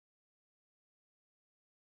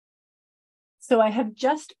So I have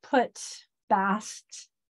just put Bast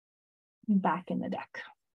back in the deck.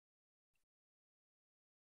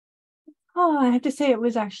 Oh, I have to say it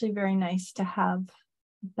was actually very nice to have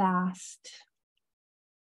Bast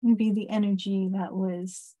be the energy that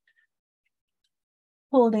was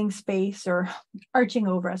holding space or arching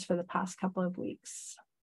over us for the past couple of weeks.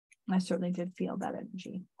 I certainly did feel that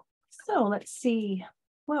energy. So let's see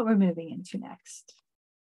what we're moving into next.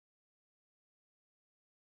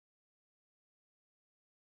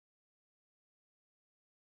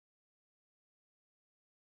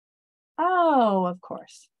 Oh, of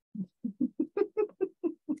course.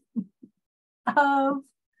 Of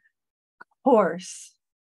course.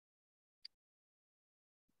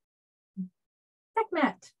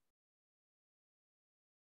 Sekhmet.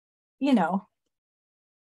 You know,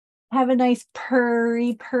 have a nice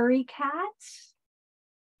purry cat,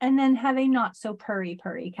 and then have a not so purry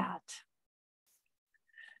cat.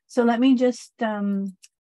 So let me just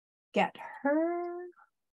get her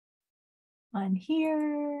on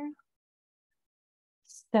here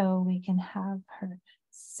so we can have her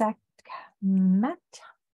Sekhmet.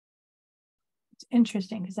 It's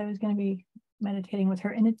interesting because I was going to be meditating with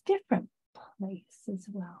her in a different place as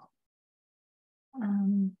well. I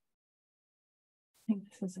think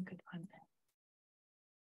this is a good one.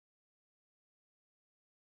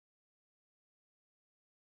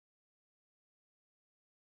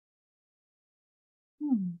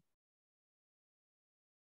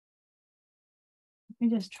 Let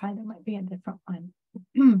me just try, there might be a different one.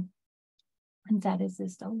 And that is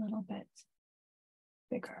just a little bit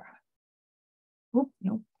bigger. Oh,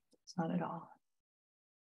 nope, it's not at all.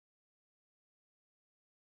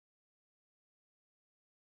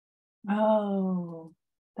 Oh,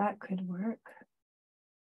 that could work.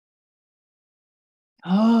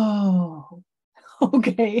 Oh,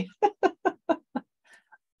 okay.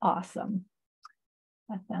 Awesome.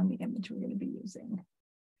 I found the image we're going to be using.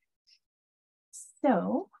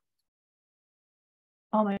 So,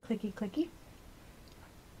 all my clicky.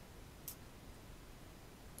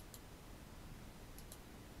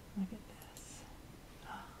 Look at this.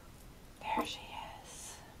 There she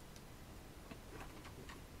is.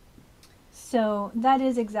 So that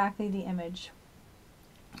is exactly the image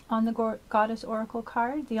on the Goddess Oracle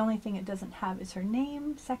card. The only thing it doesn't have is her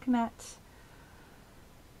name, Sekhmet,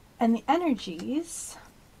 and the energies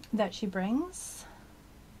that she brings: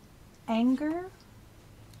 anger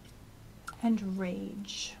and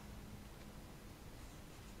rage.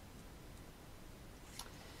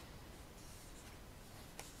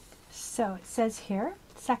 So it says here,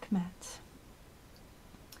 Sekhmet,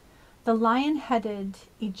 the lion-headed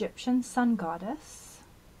Egyptian sun goddess,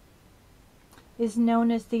 is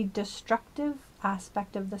known as the destructive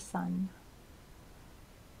aspect of the sun.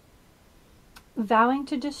 Vowing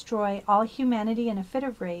to destroy all humanity in a fit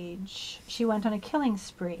of rage, she went on a killing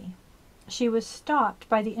spree. She was stopped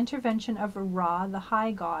by the intervention of Ra, the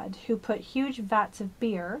high god, who put huge vats of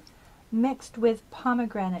beer mixed with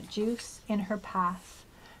pomegranate juice in her path.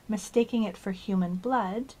 Mistaking it for human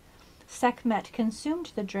blood, Sekhmet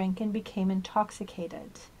consumed the drink and became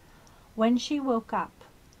intoxicated. When she woke up,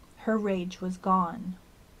 her rage was gone.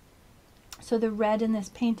 So the red in this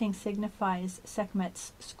painting signifies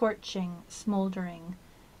Sekhmet's scorching, smoldering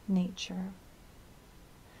nature.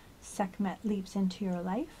 Sekhmet leaps into your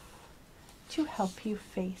life to help you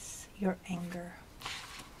face your anger.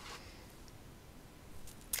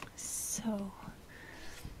 So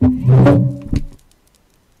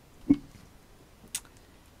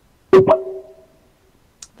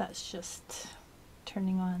that's just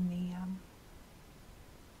turning on the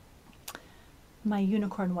my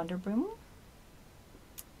unicorn wonder broom.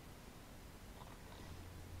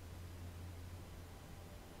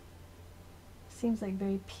 Seems like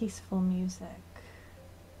very peaceful music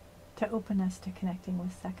to open us to connecting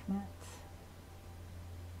with Sekhmet.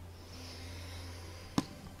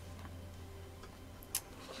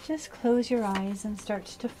 Just close your eyes and start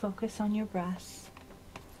to focus on your breath.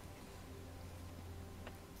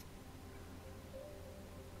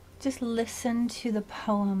 Just listen to the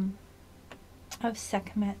poem of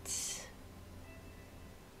Sekhmet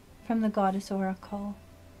from the Goddess Oracle.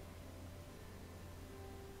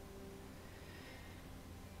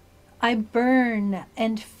 I burn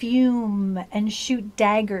and fume and shoot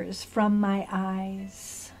daggers from my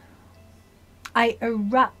eyes. I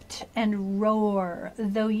erupt and roar,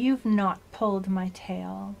 though you've not pulled my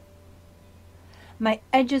tail. My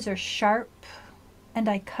edges are sharp, and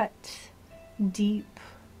I cut deep.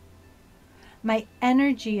 My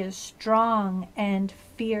energy is strong and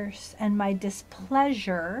fierce, and my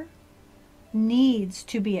displeasure needs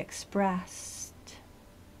to be expressed.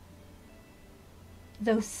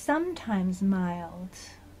 though sometimes mild,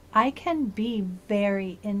 I can be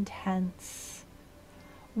very intense.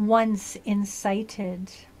 Once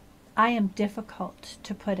incited, I am difficult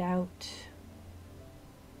to put out.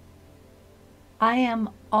 I am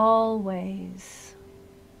always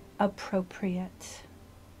appropriate,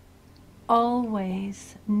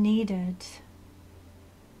 always needed.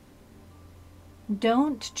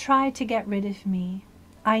 Don't try to get rid of me.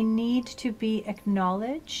 I need to be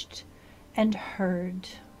acknowledged and heard.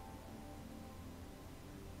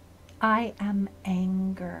 I am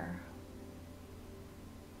anger.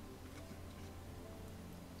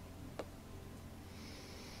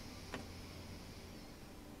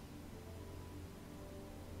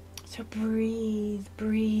 So breathe,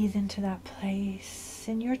 breathe into that place.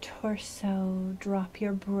 In your torso, drop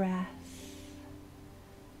your breath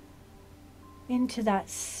into that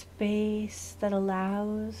space that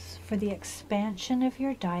allows for the expansion of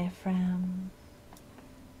your diaphragm,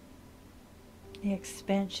 the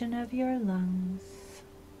expansion of your lungs.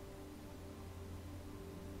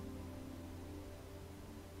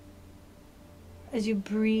 As you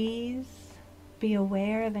breathe, be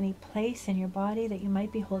aware of any place in your body that you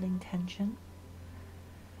might be holding tension.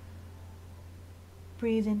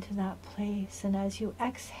 Breathe into that place, and as you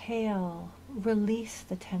exhale, release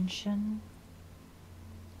the tension.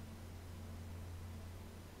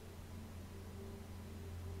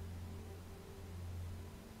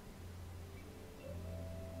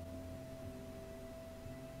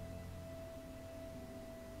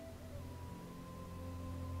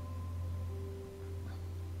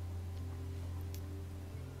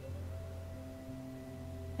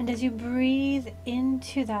 And as you breathe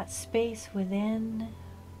into that space within,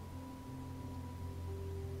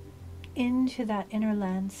 into that inner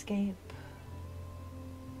landscape,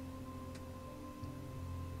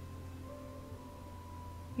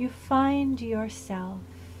 you find yourself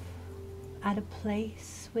at a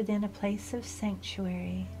place within a place of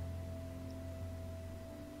sanctuary.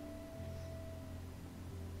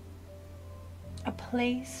 A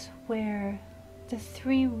place where the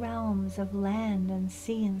three realms of land and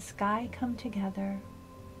sea and sky come together.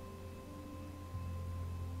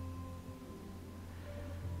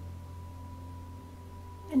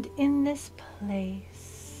 And in this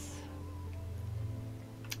place,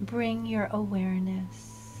 bring your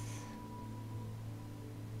awareness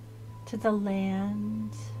to the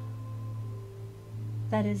land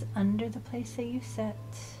that is under the place that you sit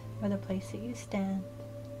or the place that you stand.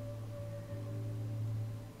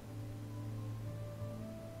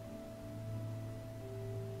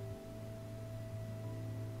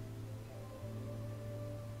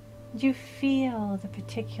 You feel the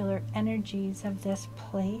particular energies of this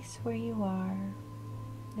place where you are,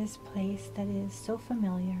 this place that is so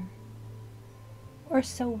familiar or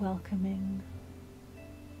so welcoming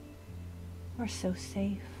or so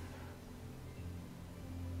safe.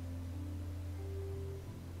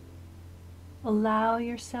 Allow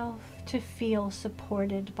yourself to feel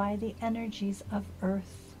supported by the energies of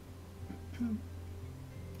Earth.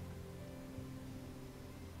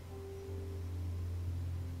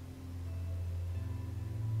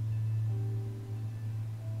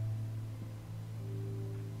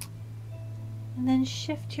 And then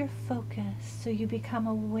shift your focus so you become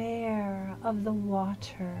aware of the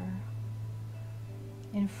water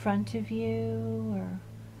in front of you or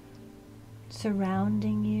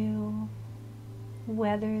surrounding you,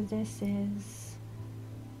 whether this is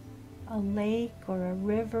a lake or a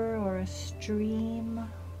river or a stream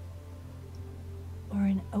or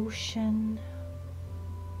an ocean.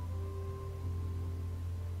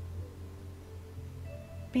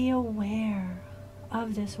 Be aware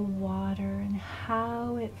of this water and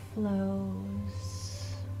how it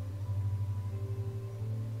flows.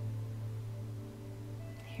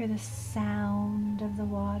 Hear the sound of the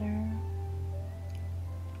water.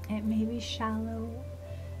 It may be shallow,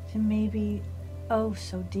 it may be oh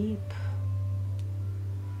so deep.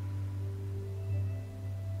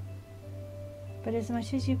 But as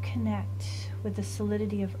much as you connect with the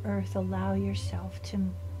solidity of earth, allow yourself to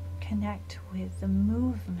connect with the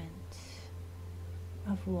movement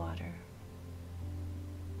of water.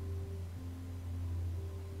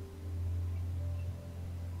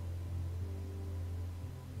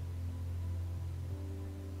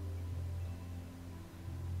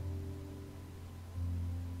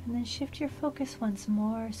 And then shift your focus once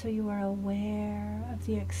more so you are aware of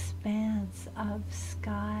the expanse of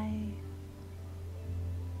sky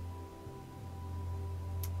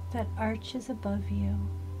that arches above you.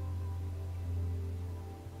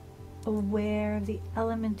 Aware of the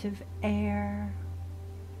element of air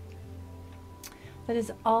that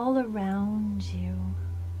is all around you.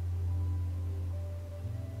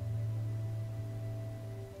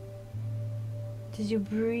 As you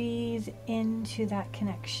breathe into that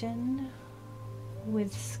connection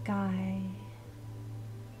with sky,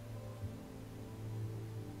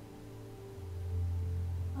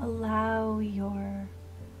 allow your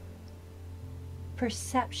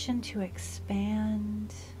perception to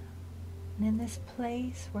expand. And in this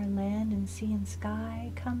place where land and sea and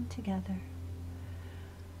sky come together,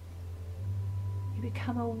 you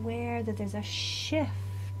become aware that there's a shift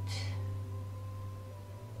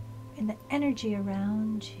in the energy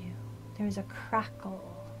around you. There is a crackle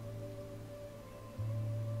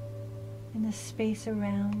in the space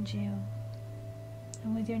around you.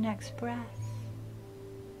 And with your next breath,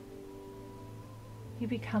 you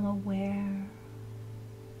become aware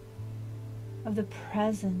of the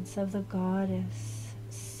presence of the goddess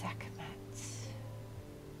Sekhmet.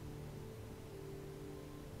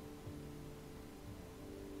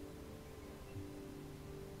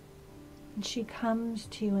 And she comes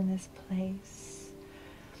to you in this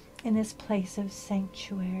place of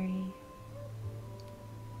sanctuary.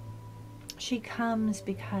 She comes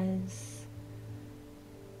because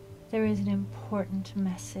there is an important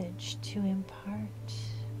message to impart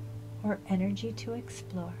or energy to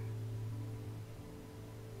explore.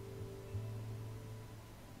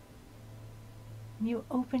 You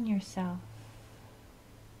open yourself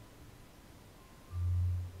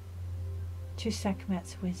to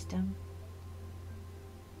Sekhmet's wisdom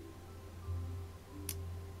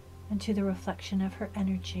and to the reflection of her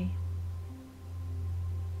energy.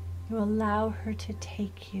 You allow her to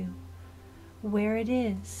take you where it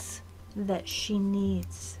is that she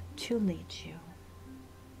needs to lead you.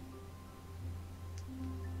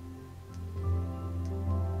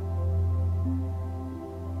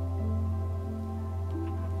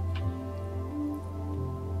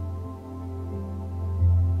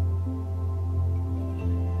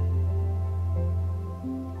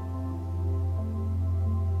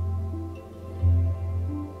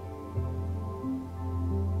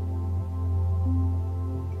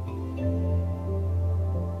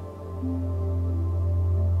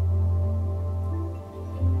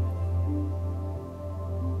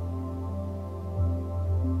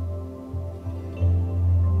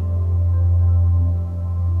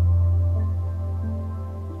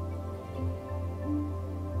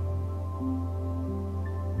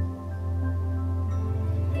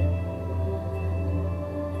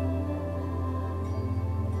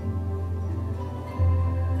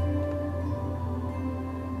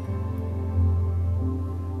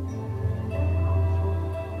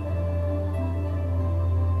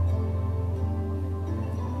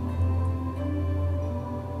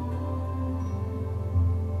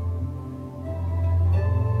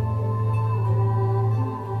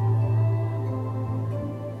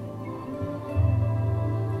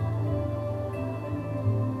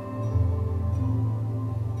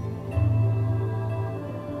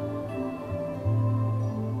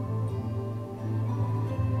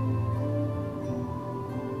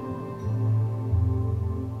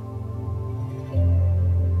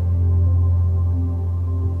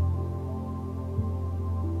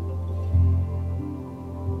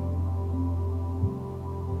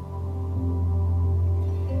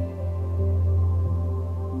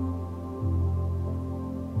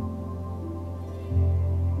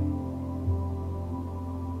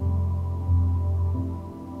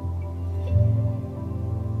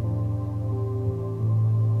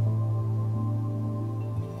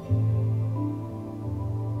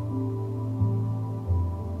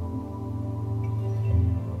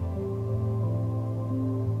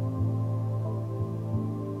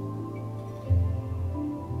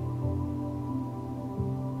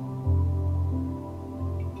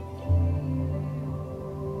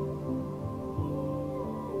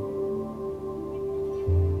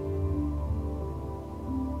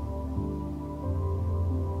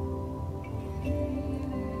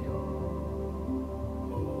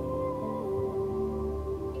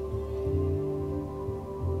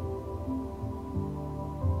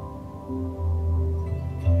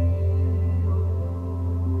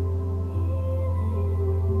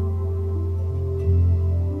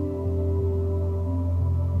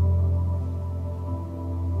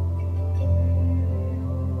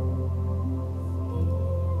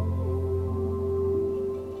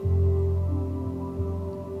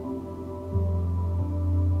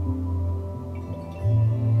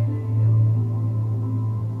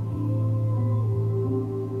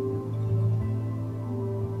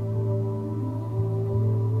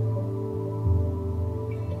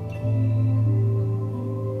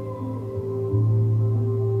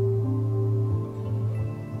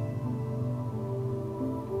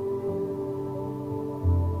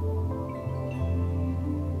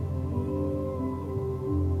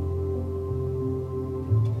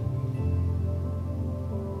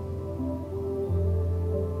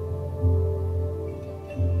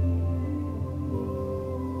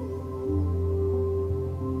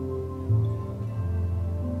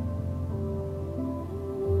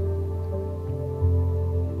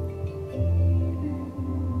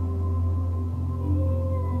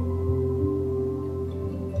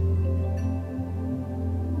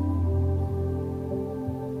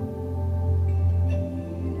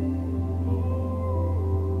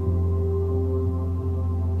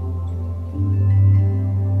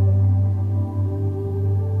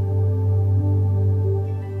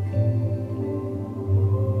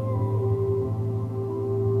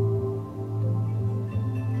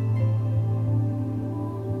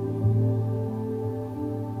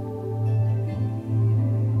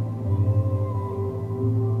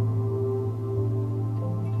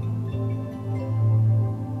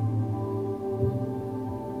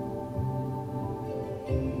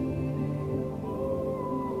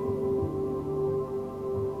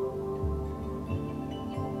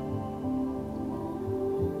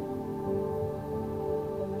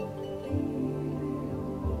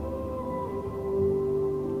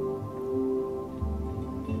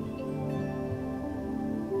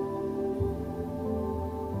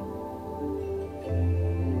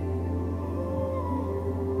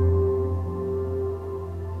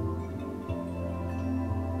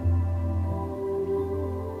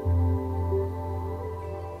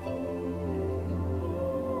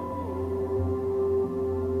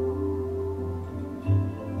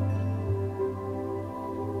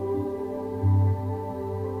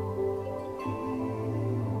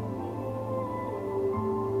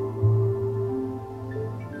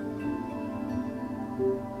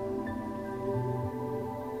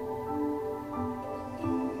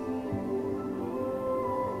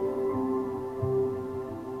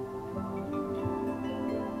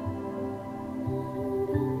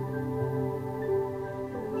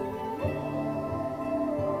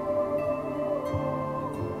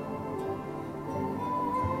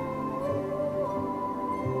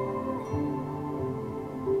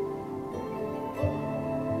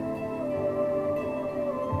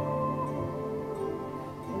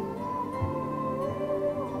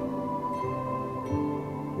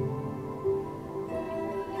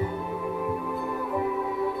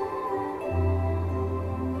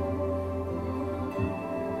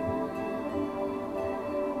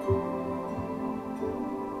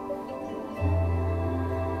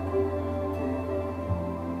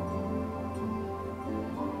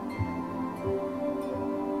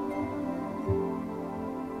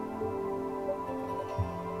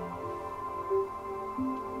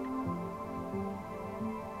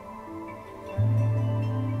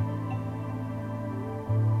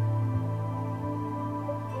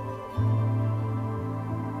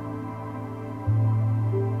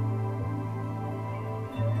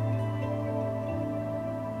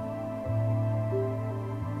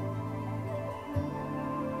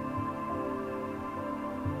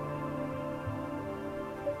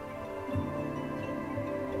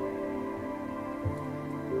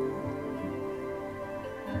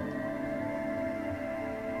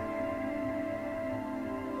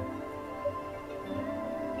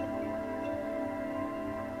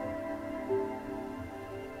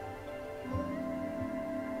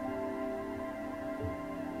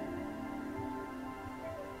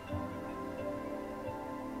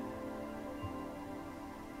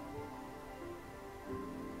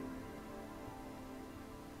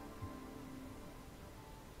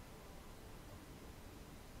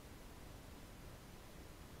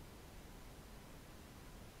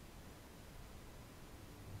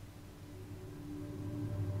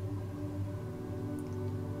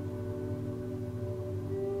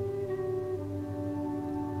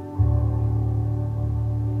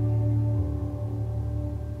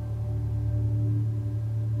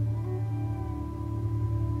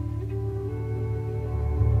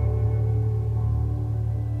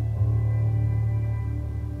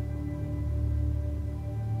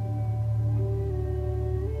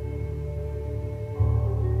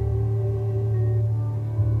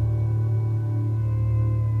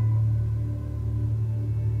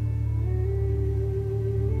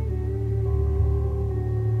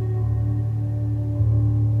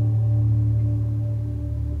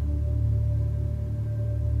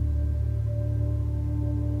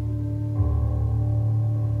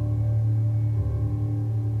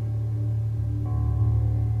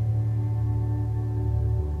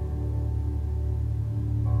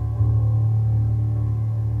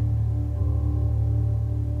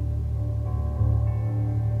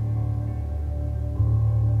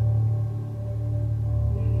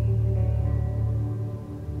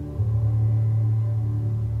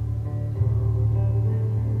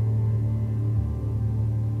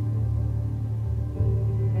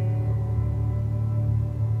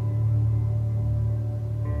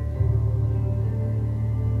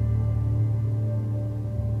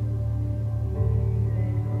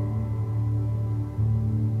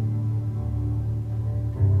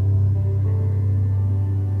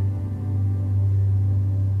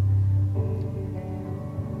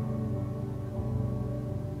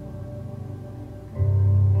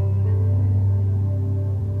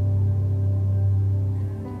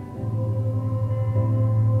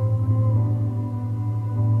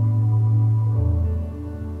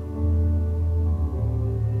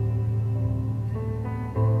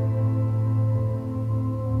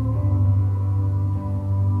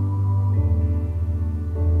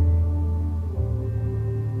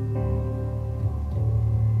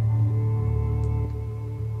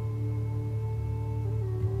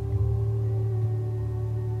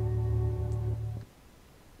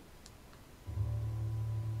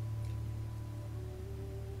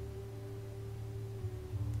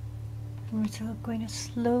 And we're still going to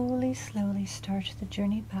slowly, slowly start the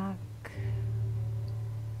journey back.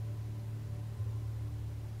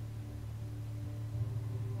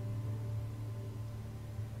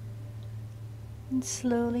 And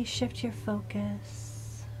slowly shift your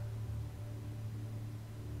focus.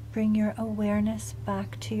 Bring your awareness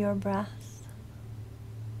back to your breath.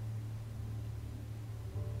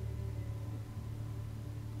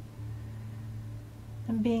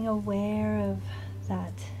 And being aware of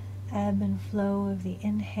that ebb and flow of the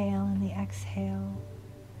inhale and the exhale.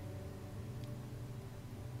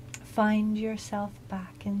 Find yourself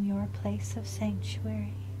back in your place of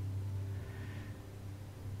sanctuary.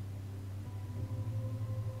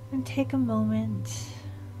 And take a moment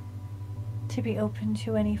to be open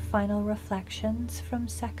to any final reflections from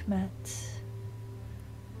Sekhmet.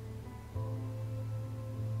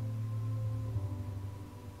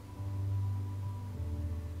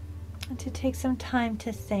 And to take some time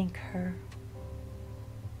to thank her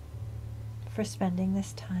for spending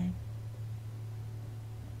this time.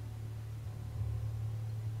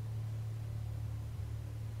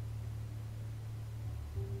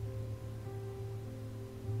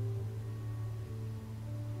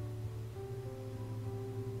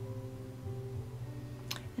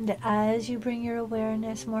 And as you bring your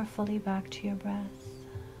awareness more fully back to your breath,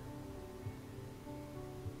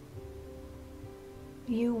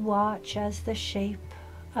 you watch as the shape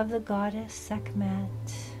of the goddess Sekhmet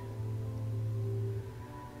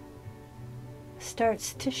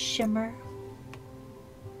starts to shimmer.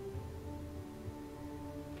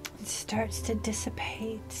 It starts to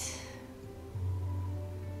dissipate.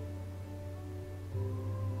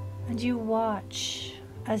 And you watch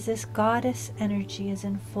as this goddess energy is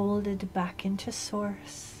enfolded back into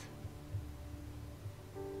Source.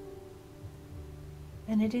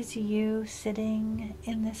 And it is you sitting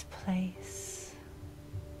in this place,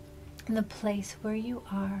 in the place where you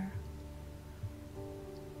are,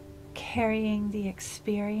 carrying the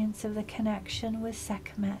experience of the connection with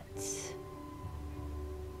Sekhmet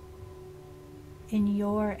in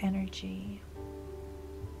your energy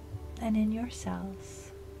and in your cells.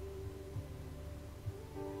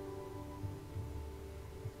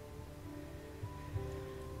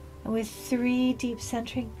 With 3 deep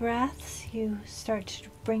centering breaths, you start to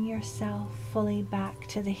bring yourself fully back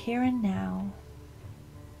to the here and now.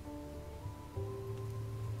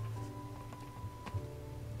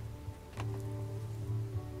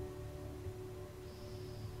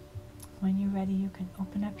 When you're ready, you can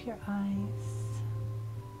open up your eyes.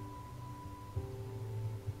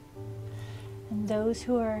 And those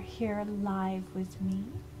who are here live with me,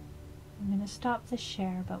 I'm going to stop the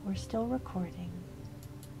share, but we're still recording.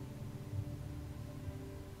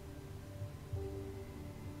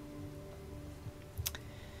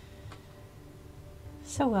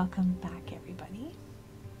 So welcome back, everybody.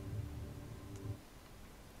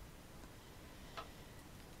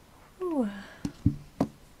 Ooh,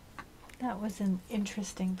 that was an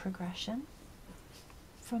interesting progression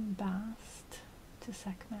from Bast to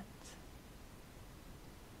Sekhmet.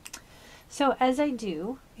 So as I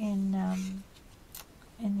do in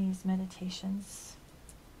these meditations,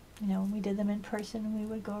 you know, when we did them in person, we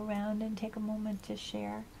would go around and take a moment to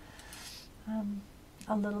share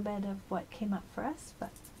a little bit of what came up for us, but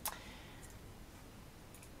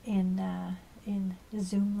in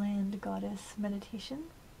Zoomland Goddess meditation,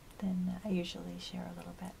 then I usually share a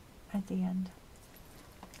little bit at the end.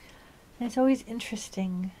 And it's always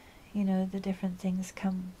interesting, you know, the different things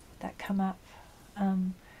that come up.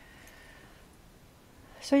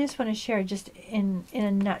 So I just want to share just in a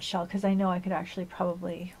nutshell, because I know I could actually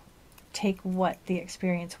probably take what the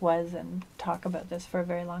experience was and talk about this for a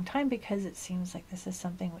very long time, because it seems like this is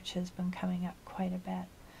something which has been coming up quite a bit.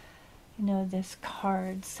 You know, this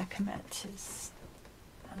card, Sekhmet, is,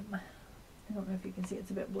 I don't know if you can see,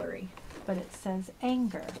 it's a bit blurry, but it says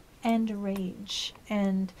anger and rage,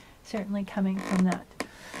 and certainly coming from that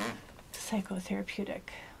psychotherapeutic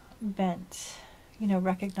bent, you know,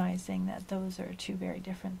 recognizing that those are 2 very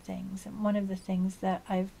different things. And one of the things that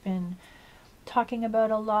I've been talking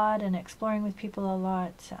about a lot and exploring with people a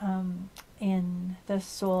lot in the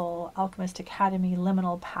Soul Alchemist Academy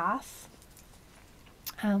Liminal Path.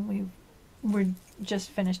 We were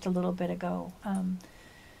just finished a little bit ago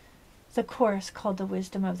the course called The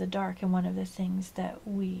Wisdom of the Dark, and one of the things that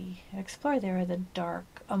we explore there are the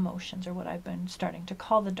dark emotions, or what I've been starting to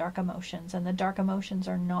call the dark emotions. And the dark emotions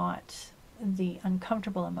are not the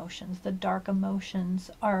uncomfortable emotions. The dark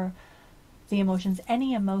emotions are the emotions,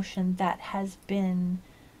 any emotion that has been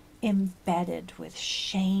embedded with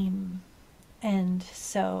shame. And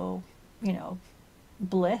so, you know,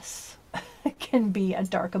 bliss can be a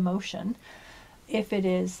dark emotion. If it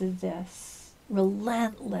is this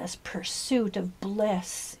relentless pursuit of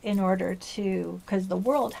bliss in order to, because the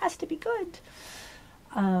world has to be good,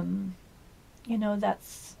 you know,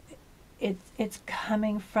 that's, it's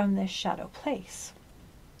coming from this shadow place.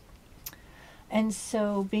 And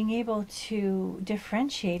so being able to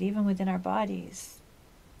differentiate, even within our bodies,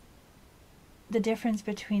 the difference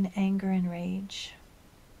between anger and rage.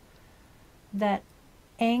 That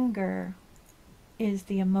anger is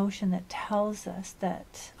the emotion that tells us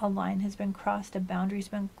that a line has been crossed, a boundary's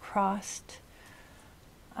been crossed.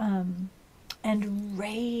 And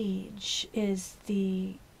rage is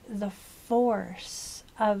the force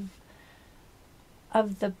of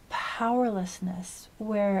the powerlessness,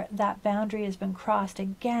 where that boundary has been crossed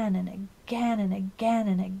again and again and again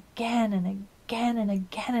and again and again and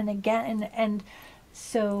again and again. And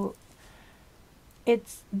so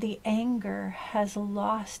it's the anger has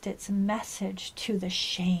lost its message to the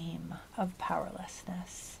shame of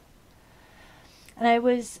powerlessness. And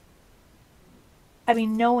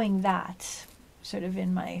knowing that sort of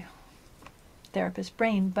in my therapist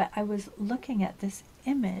brain, but I was looking at this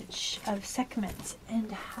image of Sekhmet and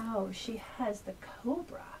how she has the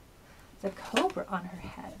cobra on her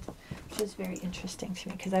head, which is very interesting to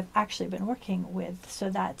me because I've actually been working with, so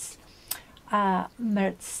that's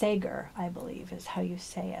Mertseger, I believe is how you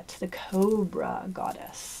say it, the cobra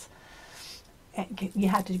goddess. And you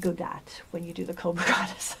have to go that when you do the cobra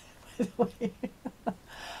goddess, by the way.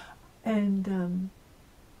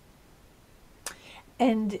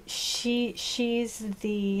 And she's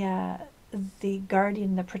the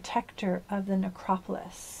guardian, the protector of the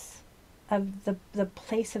necropolis, of the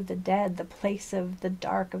place of the dead, the place of the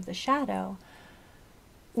dark, of the shadow,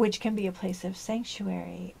 which can be a place of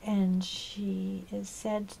sanctuary. And she is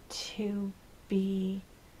said to be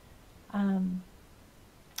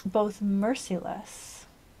both merciless,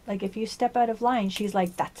 like if you step out of line, she's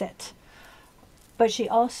like, that's it. But she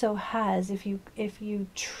also has, if you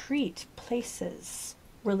treat places,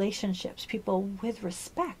 relationships, people with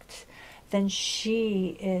respect, then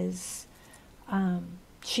she is,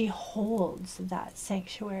 she holds that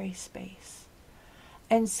sanctuary space.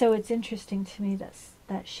 And so it's interesting to me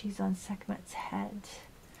that she's on Sekhmet's head,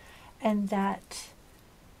 and that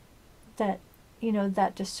you know,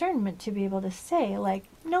 that discernment to be able to say, like,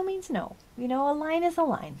 no means no. You know, a line is a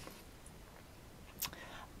line.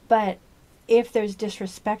 But if there's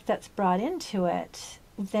disrespect that's brought into it,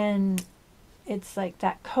 then it's like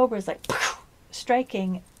that cobra is like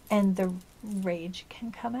striking, and the rage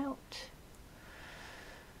can come out.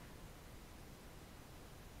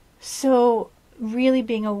 So really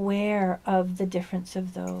being aware of the difference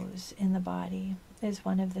of those in the body is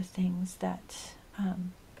one of the things that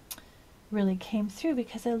really came through,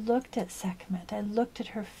 because I looked at Sekhmet, I looked at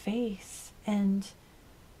her face, and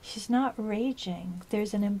she's not raging.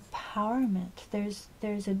 There's an empowerment. There's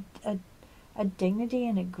a dignity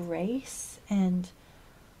and a grace, and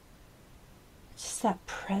just that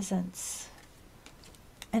presence.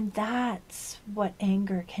 And that's what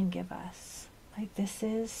anger can give us. Like,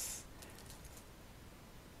 this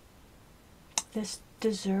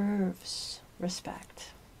deserves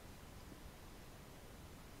respect.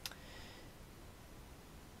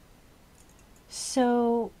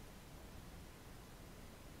 So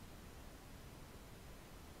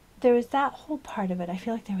there was that whole part of it. I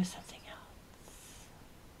feel like there was something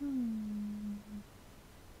else.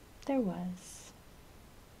 There was,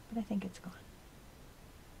 but I think it's gone.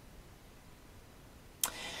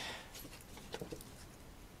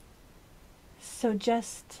 So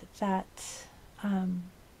just that,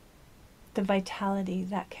 the vitality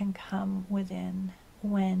that can come within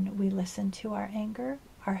when we listen to our anger,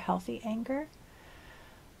 our healthy anger.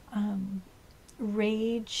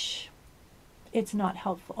 Rage, it's not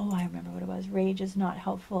helpful. Oh, I remember what it was. Rage is not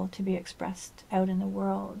helpful to be expressed out in the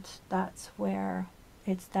world. That's where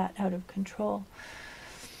it's that out of control.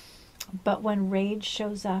 But when rage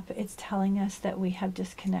shows up, it's telling us that we have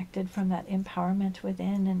disconnected from that empowerment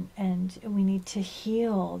within, and we need to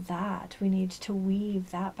heal that. We need to weave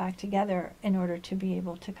that back together in order to be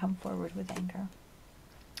able to come forward with anger,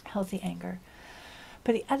 healthy anger.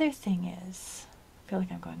 But the other thing is, I feel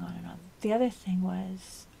like I'm going on and on. The other thing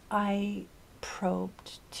was, I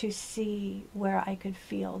probed to see where I could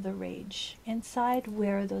feel the rage inside.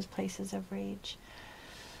 Where are those places of rage?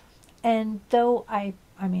 And though I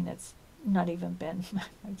mean, it's not even been,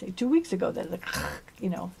 I'd say 2 weeks ago that, like, you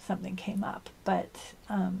know, something came up, but,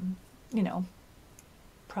 you know,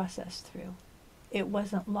 processed through. It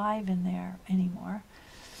wasn't live in there anymore.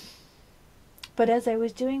 But as I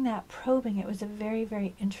was doing that probing, it was a very,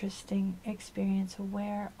 very interesting experience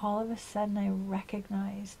where all of a sudden I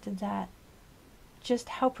recognized that just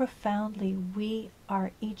how profoundly we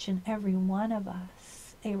are, each and every one of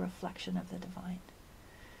us, a reflection of the divine.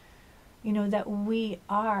 You know, that we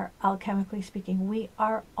are, alchemically speaking, we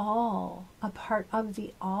are all a part of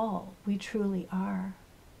the all. We truly are.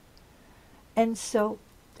 And so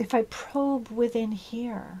if I probe within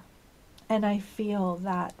here and I feel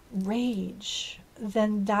that rage,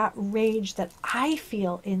 then that rage that I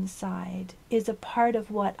feel inside is a part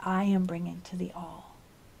of what I am bringing to the all.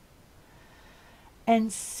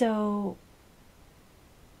 And so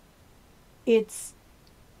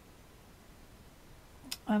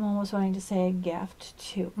I'm almost wanting to say a gift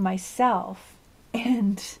to myself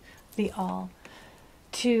and the all,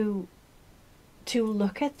 to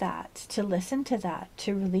look at that, to listen to that,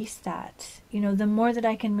 to release that. You know, the more that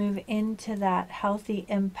I can move into that healthy,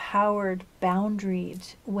 empowered,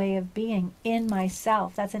 boundaried way of being in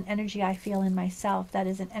myself, that's an energy I feel in myself. That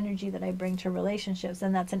is an energy that I bring to relationships,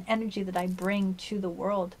 and that's an energy that I bring to the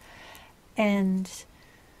world. And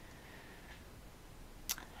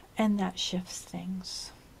that shifts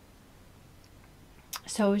things.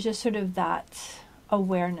 So it was just sort of that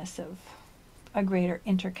awareness of a greater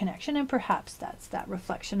interconnection, and perhaps that's that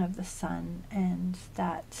reflection of the sun and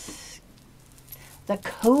that the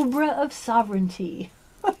cobra of sovereignty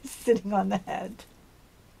sitting on the head.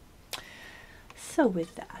 So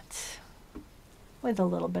with that, with a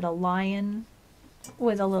little bit of lion,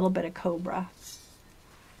 with a little bit of cobra,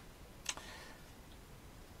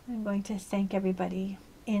 I'm going to thank everybody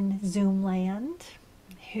in Zoom land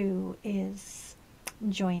who is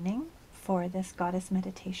joining for this goddess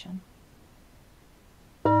meditation.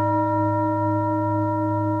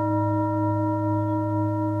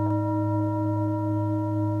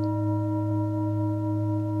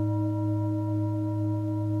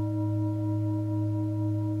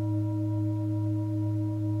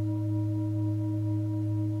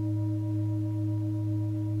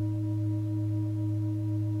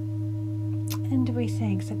 And we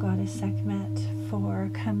thank the goddess Sekhmet for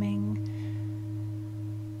coming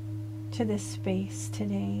to this space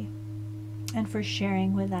today and for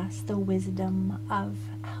sharing with us the wisdom of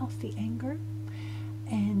healthy anger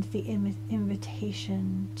and the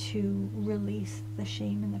invitation to release the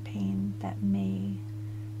shame and the pain that may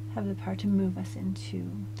have the power to move us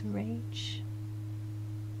into the rage,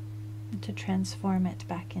 and to transform it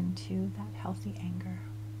back into that healthy anger.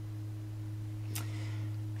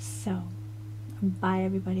 So, bye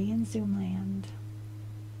everybody in Zoom land.